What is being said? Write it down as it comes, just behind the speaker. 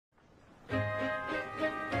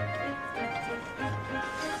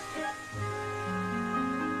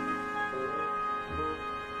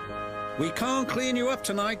We can't clean you up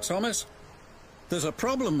tonight, Thomas. There's a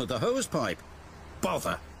problem with the hosepipe.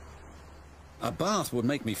 Bother. A bath would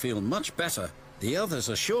make me feel much better. The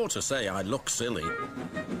others are sure to say I look silly.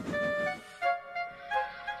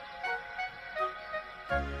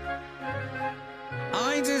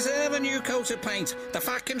 I deserve a new coat of paint. The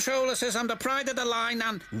Fat Controller says I'm the pride of the line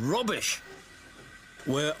and rubbish.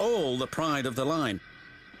 We're all the pride of the line.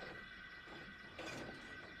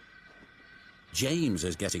 James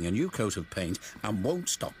is getting a new coat of paint and won't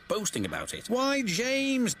stop boasting about it. Why,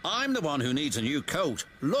 James? I'm the one who needs a new coat.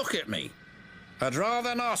 Look at me. I'd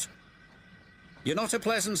rather not. You're not a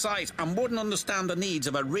pleasant sight and wouldn't understand the needs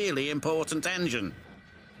of a really important engine.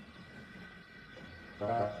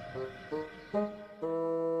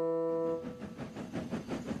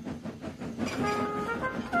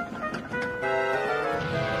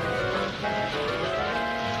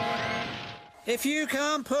 If you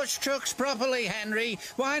can't push trucks properly, Henry,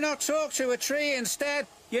 why not talk to a tree instead?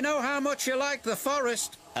 You know how much you like the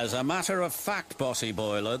forest. As a matter of fact, Bossy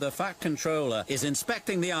Boiler, the Fat Controller is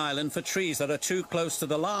inspecting the island for trees that are too close to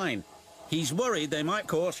the line. He's worried they might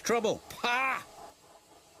cause trouble. Ha!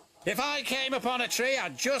 If I came upon a tree,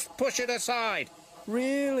 I'd just push it aside.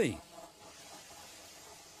 Really?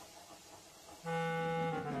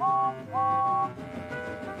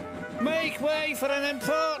 Make way for an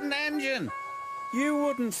important engine. You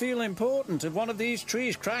wouldn't feel important if one of these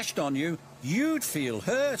trees crashed on you. You'd feel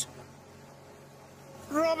hurt.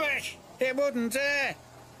 Rubbish! It wouldn't dare.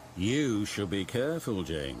 You should be careful,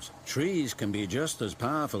 James. Trees can be just as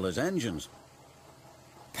powerful as engines.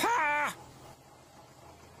 Pa!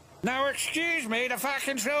 Now, excuse me, the Fat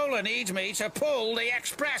Controller needs me to pull the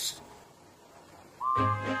express.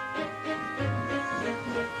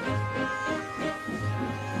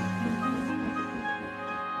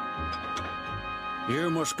 You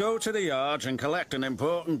must go to the yards and collect an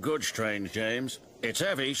important goods train, James. It's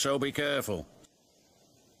heavy, so be careful.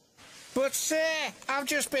 But, sir, I've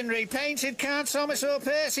just been repainted. Can't Thomas or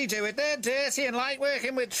Percy do it? They're dirty and like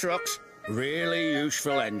working with trucks. Really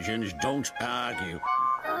useful engines don't argue.